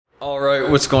Alright,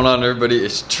 what's going on everybody?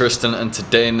 It's Tristan, and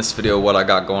today in this video what I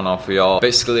got going on for y'all.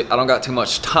 Basically, I don't got too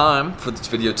much time for this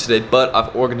video today, but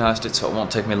I've organized it so it won't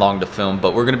take me long to film.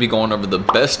 But we're going to be going over the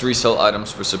best resale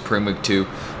items for Supreme Week 2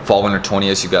 Fall Winter 20,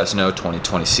 as you guys know,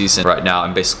 2020 season right now.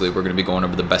 And basically we're going to be going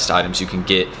over the best items you can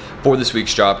get for this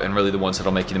week's drop, and really the ones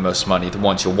that'll make you the most money, the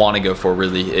ones you'll want to go for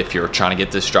really if you're trying to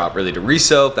get this drop really to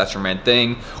resell, if that's your main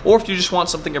thing, or if you just want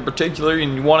something in particular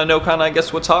and you want to know kind of, I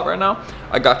guess, what's hot right now.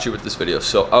 I got you with this video,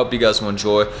 so I hope you guys will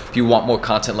enjoy. If you want more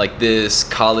content like this,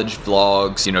 college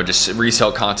vlogs, you know, just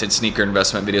resale content, sneaker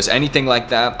investment videos, anything like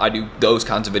that, I do those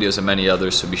kinds of videos and many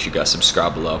others, so be sure you guys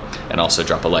subscribe below and also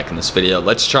drop a like in this video.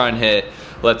 Let's try and hit,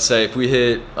 let's say if we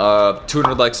hit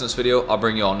 200 likes in this video, I'll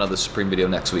bring you all another Supreme video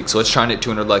next week. So let's try and hit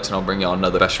 200 likes and I'll bring you all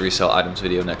another best resale items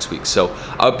video next week. So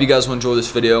I hope you guys will enjoy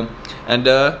this video. And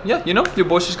yeah, you know, your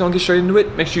boy's just gonna get straight into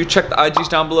it. Make sure you check the IGs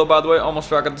down below, by the way. Almost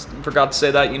forgot to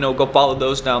say that. You know, go follow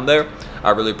those down there. I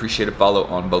really appreciate a follow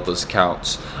on both those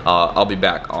accounts. I'll be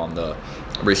back on the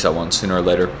resale one sooner or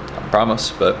later, I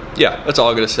promise. But yeah, that's all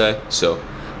I'm gonna say. So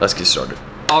let's get started.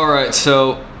 All right,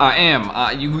 so I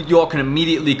am, you all can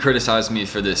immediately criticize me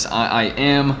for this. I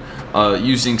am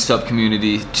using sub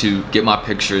community to get my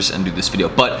pictures and do this video,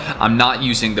 but I'm not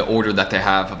using the order that they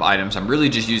have of items. I'm really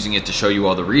just using it to show you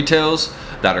all the retails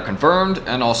that are confirmed,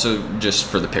 and also just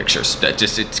for the pictures. That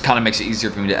just, it kind of makes it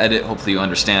easier for me to edit. Hopefully you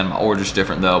understand. My order's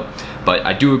different though, but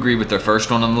I do agree with their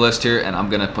first one on the list here, and I'm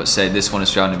gonna say this one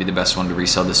is found to be the best one to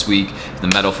resell this week. The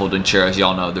metal folding chair, as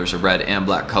y'all know, there's a red and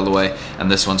black colorway, and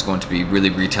this one's going to be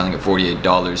really retailing at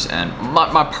 $48. And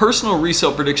my personal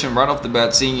resale prediction right off the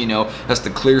bat, seeing, you know, that's the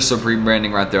clear Supreme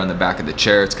branding right there on the back of the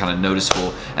chair. It's kind of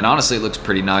noticeable, and honestly it looks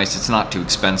pretty nice. It's not too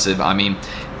expensive. I mean,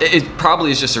 it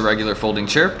probably is just a regular folding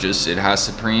chair, just it has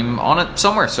Supreme on it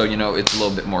somewhere, so you know it's a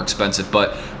little bit more expensive.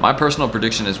 But my personal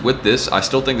prediction is with this, I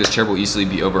still think this chair will easily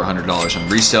be over $100 on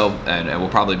resale, and it will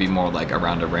probably be more like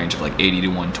around a range of like 80 to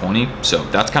 120. So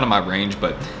that's kind of my range,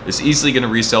 but it's easily going to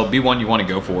resell, be one you want to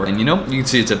go for. And you know, you can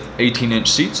see it's an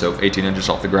 18-inch seat, so 18 inches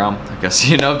off the ground, I guess.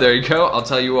 You know, there you go, I'll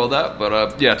tell you all that.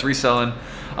 But yeah, it's reselling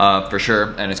for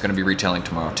sure, and it's going to be retailing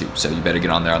tomorrow too, so you better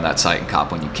get on there on that site and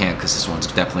cop when you can, because this one's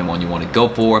definitely one you want to go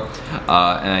for.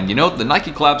 And you know, the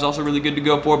Nike collab's also really good to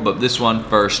go for, but this one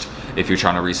first, if you're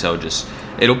trying to resell, just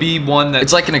it'll be one that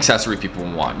it's like an accessory people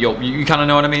want. You kind of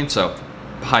know what I mean. So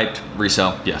hyped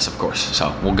resell, yes, of course.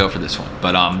 So we'll go for this one.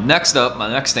 But next up, my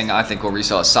next thing I think we'll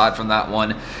resell aside from that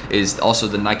one is also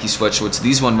the Nike sweatshorts.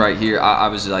 These one right here, I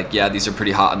was like, yeah, these are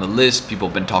pretty hot on the list. People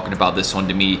have been talking about this one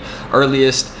to me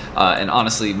earliest. And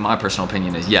honestly, my personal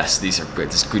opinion is yes, these are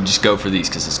great. Just go for these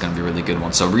because it's going to be a really good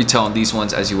one. So retail on these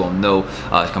ones, as you all know,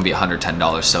 it's going to be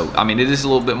 $110. So I mean, it is a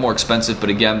little bit more expensive, but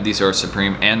again, these are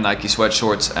Supreme and Nike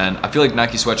sweatshorts, and I feel like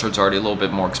Nike sweatshorts are already a little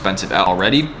bit more expensive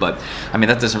already, but I mean,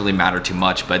 that doesn't really matter too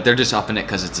much, but they're just upping it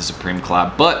because it's a Supreme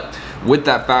collab. But with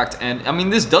that fact, and I mean,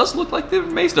 this does look like they're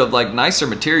made of like nicer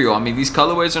material. I mean, these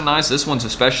colorways are nice. This one's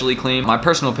especially clean. My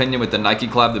personal opinion with the Nike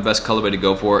collab, the best colorway to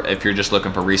go for if you're just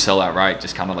looking for resale outright,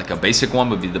 just kind of like a basic one,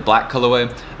 would be the black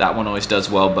colorway. That one always does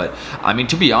well. But I mean,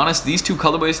 to be honest, these two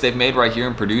colorways they've made right here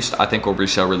and produced, I think will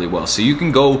resell really well. So you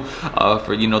can go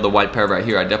for, you know, the white pair right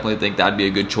here. I definitely think that'd be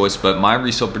a good choice. But my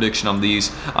resale prediction on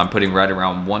these, I'm putting right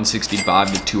around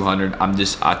 165 to 200.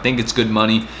 I think it's good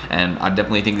money, and I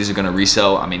definitely think these are going to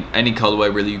resell. I mean, any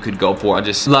colorway really you could go for. I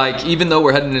just like, even though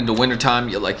we're heading into winter time,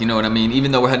 you're like, you know what I mean,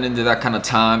 even though we're heading into that kind of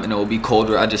time and it will be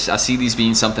colder, I see these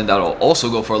being something that'll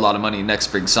also go for a lot of money next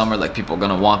spring summer. Like, people are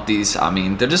gonna want these. I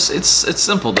mean, they're just, it's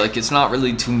simple. Like, it's not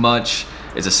really too much.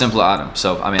 It's a simple item.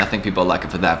 So I mean, I think people like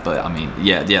it for that. But I mean,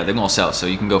 yeah, they're gonna sell, so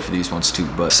you can go for these ones too.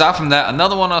 But aside from that,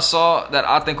 another one I saw that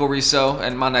I think will resell,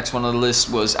 and my next one on the list,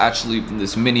 was actually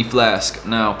this mini Flask.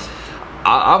 Now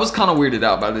I was kind of weirded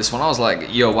out by this one. I was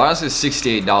like, yo, why is this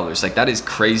 $68? Like, that is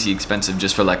crazy expensive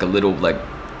just for like a little like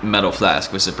metal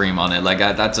flask with Supreme on it. Like,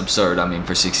 that's absurd. I mean,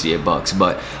 for 68 bucks.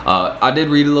 But I did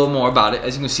read a little more about it.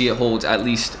 As you can see, it holds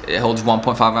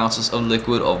 1.5 ounces of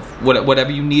liquid, of whatever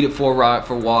you need it for, right?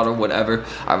 For water, whatever.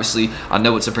 Obviously, I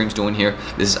know what Supreme's doing here.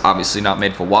 This is obviously not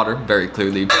made for water, very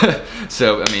clearly.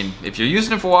 So I mean, if you're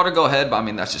using it for water, go ahead. But I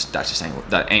mean,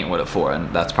 that ain't what it's for,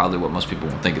 and that's probably what most people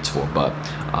won't think it's for. But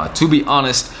to be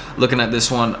honest, looking at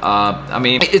this one, I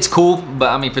mean, it's cool,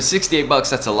 but I mean, for 68 bucks,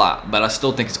 that's a lot. But I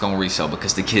still think it's gonna resell,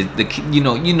 because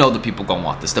you know the people gonna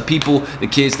want this. The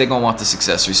kids, they gonna want this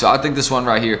accessory. So I think this one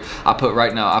right here, I put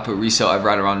resale at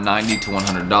right around $90 to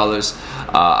 $100.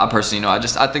 I personally, you know,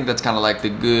 I think that's kind of like the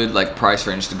good like price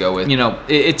range to go with. You know,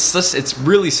 it's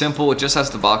really simple. It just has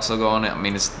the box logo on it. I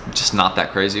mean, it's just not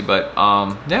that crazy, but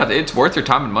yeah, it's worth your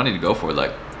time and money to go for.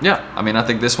 Like, yeah, I mean, I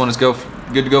think this one is good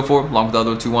to go for, along with the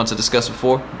other 2 ones I discussed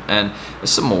before. And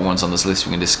there's some more ones on this list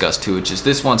we can discuss too. It's just,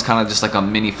 this one's kind of just like a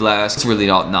mini Flask. It's really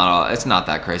it's not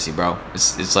that crazy, bro.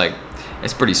 It's like,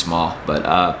 it's pretty small, but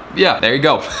yeah, there you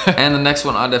go. And the next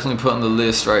one I definitely put on the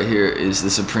list right here is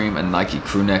the Supreme and Nike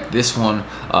crew neck. This one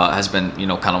has been, you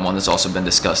know, kind of one that's also been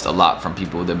discussed a lot from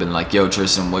people. They've been like, yo,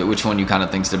 Tristan, which one you kind of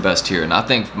think's the best here? And I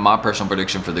think my personal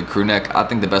prediction for the crew neck, I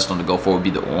think the best one to go for would be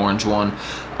the orange one,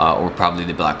 or probably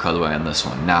the black colorway on this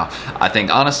one. Now, I think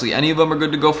honestly any of them are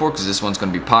good to go for, because this one's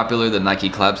going to be popular. The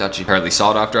Nike Collab's actually fairly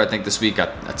sought after, I think, this week.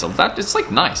 It's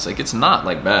like nice, like it's not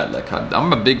like bad. Like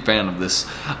I'm a big fan of this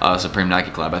Supreme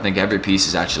Nike Collab. I think every piece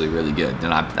is actually really good,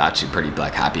 and I'm actually pretty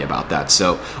like happy about that.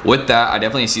 So with that, I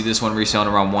definitely see this one reselling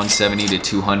around 170 to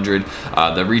 200.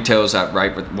 The retail's at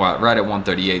right at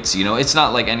 138. So, you know, it's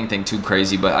not like anything too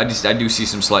crazy, but I do see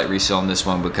some slight resale on this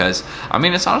one, because I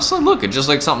mean, it's honestly, look, it's just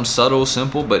like something subtle,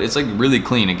 simple, but it's like really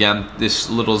clean. Again, this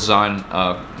little design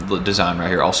right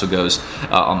here also goes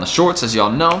on the shorts, as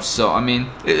y'all know. So I mean,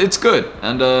 it's good.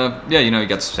 And yeah, you know, you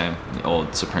got the same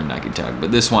old Supreme Nike tag,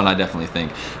 but this one I definitely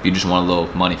think if you just want a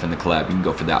little money from the collab, you can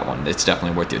go for that one. It's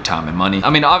definitely worth your time and money. I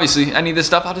mean, obviously any of this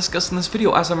stuff I discussed in this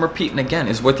video, as I'm repeating again,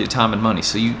 is worth your time and money.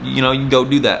 So you know, you can go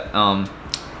do that.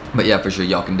 But yeah, for sure,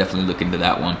 y'all can definitely look into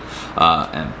that one.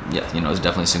 And yeah, you know, it's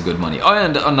definitely some good money. Oh,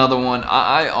 and another one,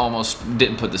 I almost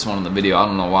didn't put this one in the video. I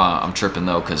don't know why. I'm tripping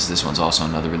though, because this one's also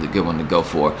another really good one to go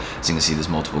for. So you can see there's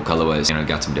multiple colorways. You know,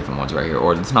 got some different ones right here.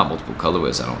 Or it's not multiple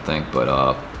colorways, I don't think,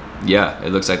 but yeah, it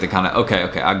looks like they kind of, okay,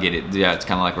 I get it. Yeah, it's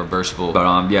kind of like reversible.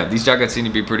 But yeah, these jackets seem to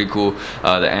be pretty cool.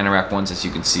 The anorak ones, as you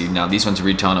can see. Now, these ones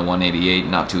retail at 188,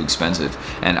 not too expensive.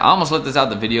 And I almost left this out of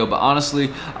the video, but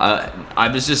honestly,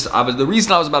 the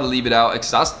reason I was about to leave it out,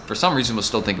 because I, for some reason, was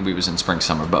still thinking we was in spring,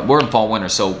 summer, but we're in fall, winter.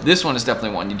 So this one is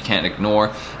definitely one you can't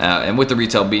ignore. And with the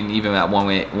retail being even at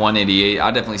 188, I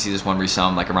definitely see this one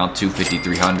reselling like around 250,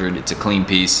 300. It's a clean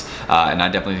piece. And I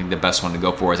definitely think the best one to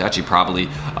go for is actually probably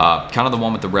kind of the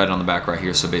one with the red on the back right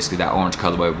here. So basically that orange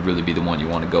colorway would really be the one you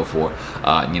want to go for.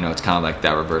 You know, it's kind of like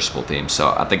that reversible theme,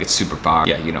 so I think it's super fire.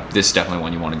 Yeah, you know, this is definitely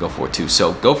one you want to go for too.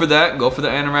 So go for that, go for the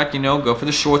anorak, you know, go for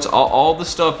the shorts, all the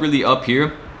stuff really up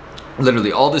here.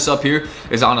 Literally all this up here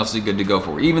is honestly good to go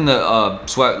for. Even the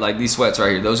sweat, like these sweats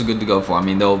right here, those are good to go for. I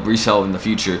mean, they'll resell in the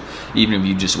future even if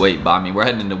you just wait. But I mean, we're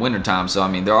heading into winter time, so I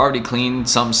mean, they're already clean,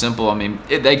 something simple. I mean,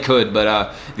 they could,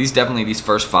 but these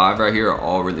first 5 right here are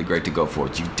all really great to go for.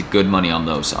 You get good money on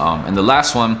those. And the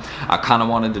last one I kind of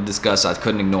wanted to discuss, I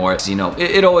couldn't ignore it. You know,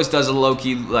 it always does a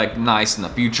low-key like nice in the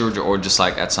future, or just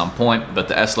like at some point. But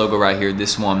the S logo right here,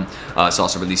 this one it's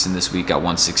also releasing this week at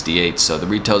 168. So the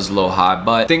retail is a little high,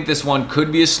 but I think this one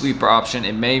could be a sleeper option.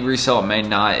 It may resell, it may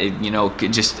not. You know,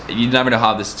 you never know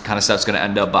how this kind of stuff's going to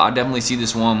end up. But I definitely see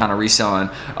this one kind of reselling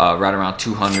right around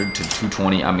 200 to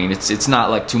 220. I mean, it's not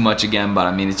like too much again, but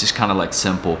I mean, it's just kind of like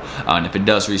simple. And if it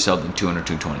does resell, then 200,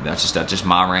 220. That's just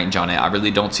my range on it. I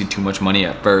really don't see too much money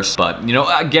at first, but you know,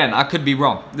 again, I could be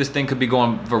wrong. This thing could be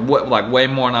going for what, like way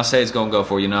more than I say it's going to go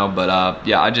for. You know, but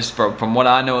yeah, I just from what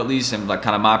I know at least, and like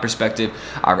kind of my perspective,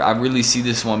 I really see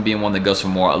this one being one that goes for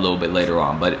more a little bit later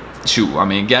on. But shoot, I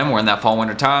mean, again, we're in that fall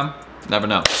winter time, never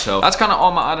know. So that's kind of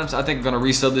all my items I think are gonna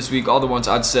resell this week. All the ones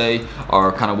I'd say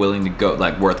are kind of willing to go,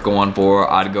 like worth going for,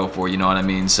 I'd go for, you know what I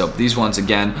mean? So these ones,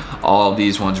 again, all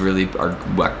these ones really are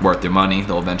worth their money.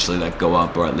 They'll eventually like go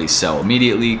up or at least sell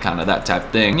immediately, kind of that type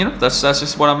of thing. You know, that's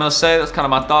just what I'm gonna say. That's kind of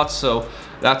my thoughts. So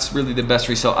that's really the best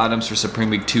resale items for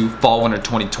Supreme Week 2 Fall Winter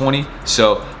 2020.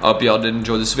 So I hope y'all did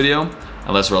enjoy this video,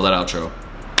 and let's roll that outro.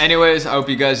 Anyways, I hope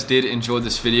you guys did enjoy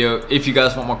this video. If you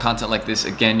guys want more content like this,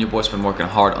 again, your boy's been working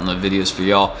hard on the videos for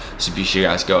y'all. So be sure you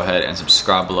guys go ahead and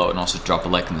subscribe below, and also drop a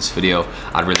like on this video.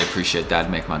 I'd really appreciate that.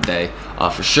 It'd make my day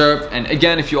for sure. And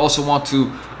again, if you also want to,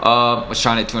 was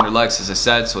trying to hit 200 likes, as I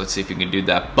said, so let's see if you can do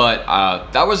that. But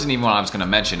that wasn't even what I was gonna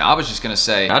mention. I was just gonna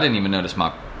say, I didn't even notice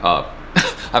my,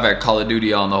 I've had Call of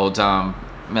Duty on the whole time.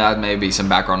 That may be some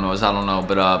background noise, I don't know.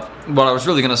 But what I was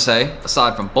really gonna say,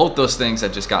 aside from both those things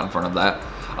that just got in front of that,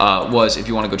 was if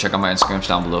you want to go check out my Instagrams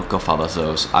down below, go follow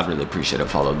those. I'd really appreciate a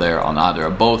follow there on either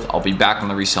or both. I'll be back on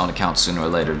the reselling account sooner or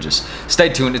later. Just stay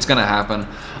tuned, it's gonna happen.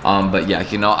 But yeah,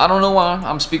 you know, I don't know why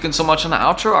I'm speaking so much on the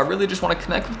outro. I really just want to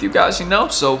connect with you guys, you know.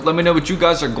 So let me know what you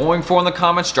guys are going for in the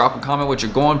comments. Drop a comment what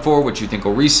you're going for, what you think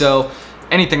will resell,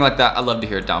 anything like that. I'd love to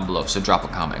hear it down below, so drop a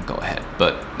comment and go ahead.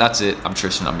 But that's it. I'm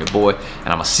Tristan, I'm your boy, and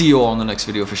I'm gonna see you all in the next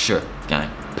video for sure. Gang,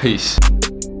 peace.